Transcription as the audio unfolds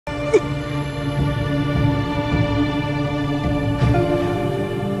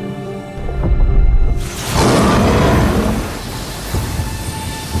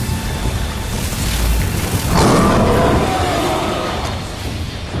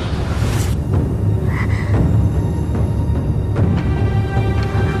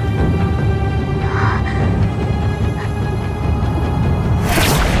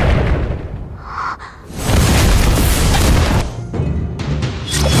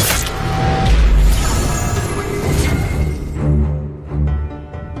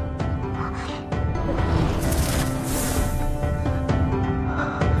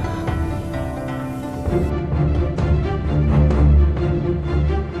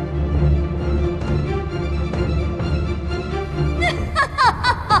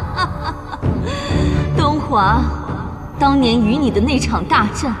当年与你的那场大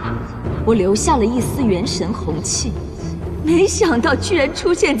战，我留下了一丝元神红气，没想到居然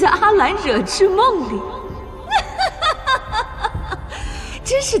出现在阿兰惹之梦里，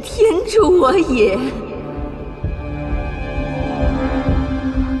真是天助我也！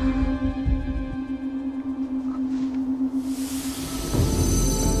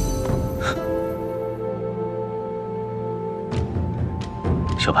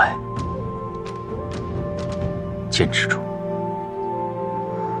小白，坚持住。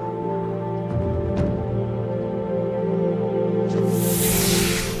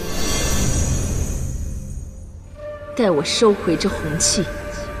待我收回这红气，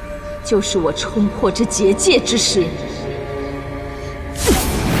就是我冲破这结界之时。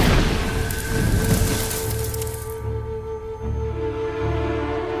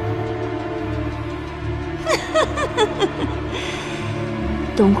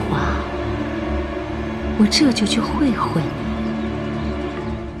东华，我这就去会会你。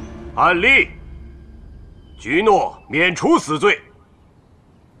按例，菊诺免除死罪，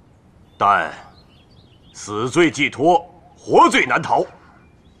但死罪既脱，活罪难逃。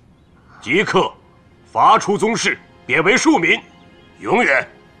即刻罚出宗室，贬为庶民，永远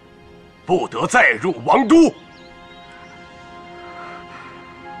不得再入王都。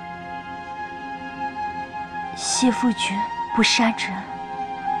谢夫君不杀之恩。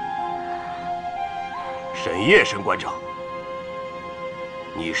沈夜沈馆长，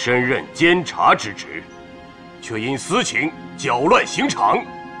你身任监察之职，却因私情搅乱刑场，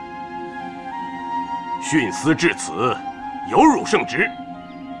徇私至此，有辱圣职。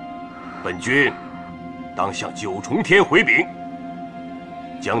本君当向九重天回禀，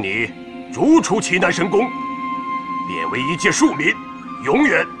将你逐出奇南神宫，贬为一介庶民，永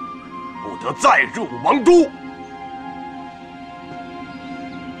远不得再入王都。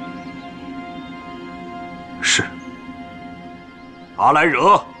是。阿兰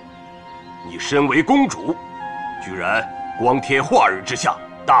惹，你身为公主，居然光天化日之下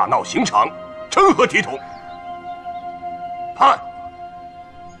大闹刑场，成何体统？判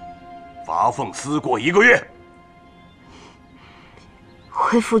罚俸思过1个月。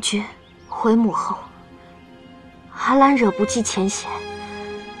回夫君，回母后。阿兰惹不计前嫌，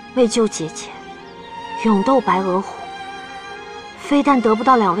为救姐姐，勇斗白鹅湖，非但得不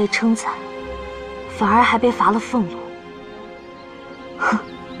到2位称赞，反而还被罚了俸禄。哼！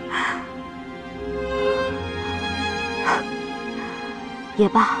也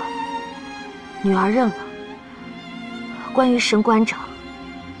罢，女儿认了。关于神馆长，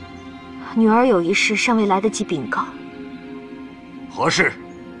女儿有一事尚未来得及禀告。何事？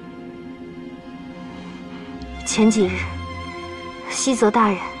前几日，西泽大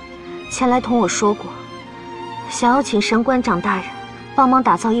人前来同我说过，想要请神馆长大人帮忙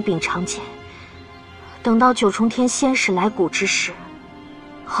打造一柄长剑，等到九重天仙使来谷之时，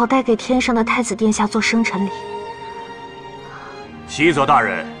好带给天上的太子殿下做生辰礼。西泽大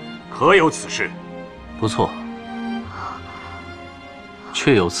人可有此事？不错，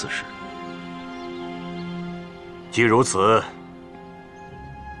确有此事。既如此，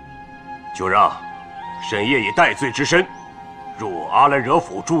就让沈夜以戴罪之身入阿兰惹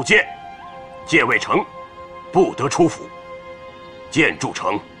府铸剑，剑未成，不得出府；剑铸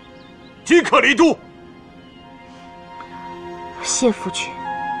成，即刻离都。谢夫君。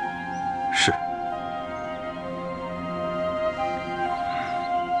是。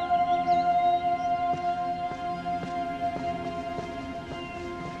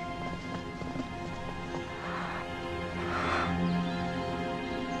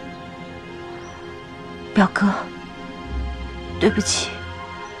表哥，对不起，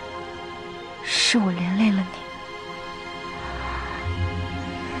是我连累了你。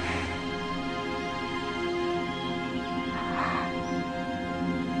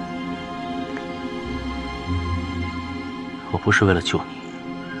我不是为了救你，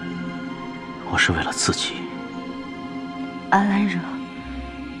我是为了自己。阿兰惹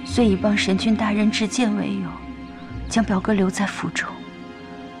虽以帮神君大人致剑为由，将表哥留在府中，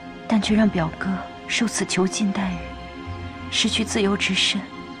但却让表哥受此囚禁待遇，失去自由之身。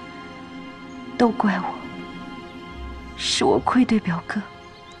都怪我，是我愧对表哥。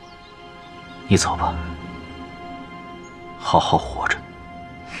你走吧，好好活着。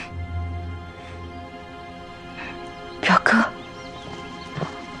表哥。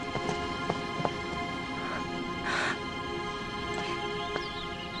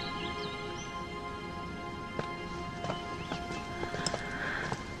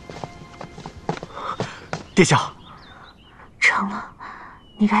殿下，成了，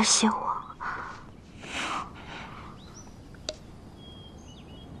你该谢我。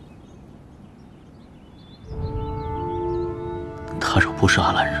他若不是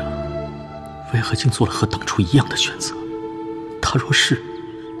阿兰惹，为何竟做了和当初一样的选择？他若是，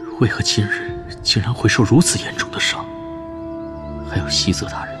为何今日竟然会受如此严重的伤？还有西泽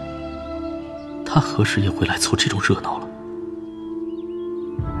大人，他何时也会来凑这种热闹了？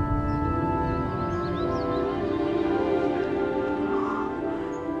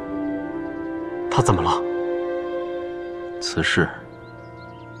他怎么了？此事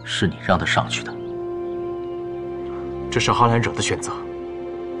是你让他上去的，这是阿兰惹的选择，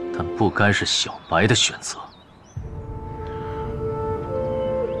但不该是小白的选择。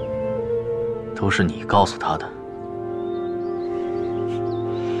都是你告诉他的。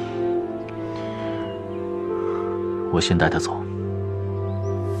我先带他走。